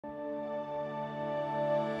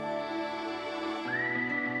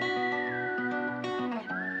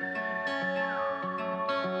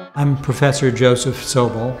I'm Professor Joseph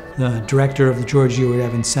Sobel, the director of the George Ewart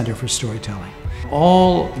Evans Centre for Storytelling.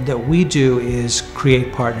 All that we do is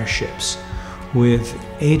create partnerships with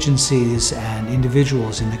agencies and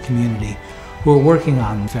individuals in the community who are working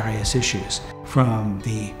on various issues, from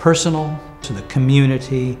the personal to the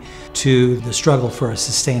community to the struggle for a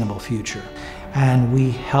sustainable future. And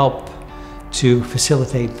we help to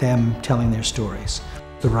facilitate them telling their stories.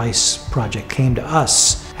 The RICE project came to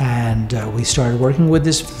us, and we started working with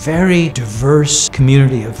this very diverse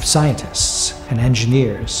community of scientists and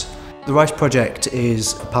engineers. The RICE project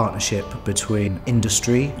is a partnership between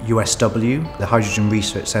industry, USW, the Hydrogen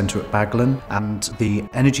Research Centre at Baglan, and the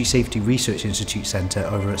Energy Safety Research Institute Centre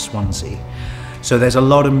over at Swansea. So there's a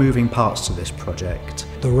lot of moving parts to this project.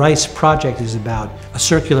 The RICE project is about a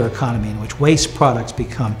circular economy in which waste products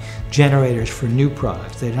become generators for new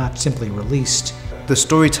products. They're not simply released. The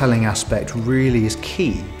storytelling aspect really is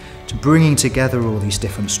key to bringing together all these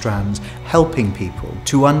different strands, helping people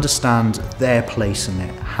to understand their place in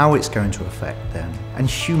it, how it's going to affect them, and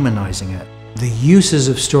humanizing it. The uses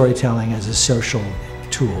of storytelling as a social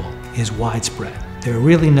tool is widespread. There are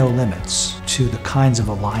really no limits to the kinds of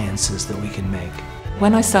alliances that we can make.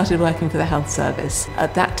 When I started working for the Health Service,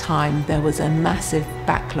 at that time there was a massive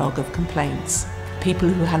backlog of complaints. People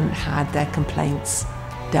who hadn't had their complaints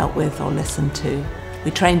dealt with or listened to. We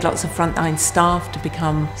trained lots of frontline staff to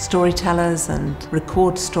become storytellers and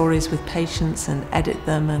record stories with patients and edit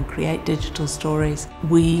them and create digital stories.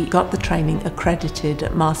 We got the training accredited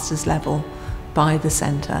at master's level by the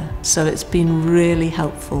centre, so it's been really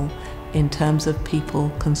helpful in terms of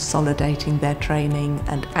people consolidating their training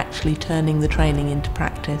and actually turning the training into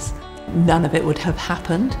practice. None of it would have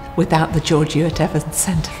happened without the George Ewart Evans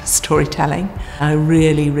Centre for Storytelling. I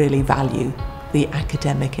really, really value the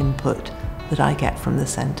academic input that I get from the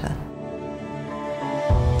centre.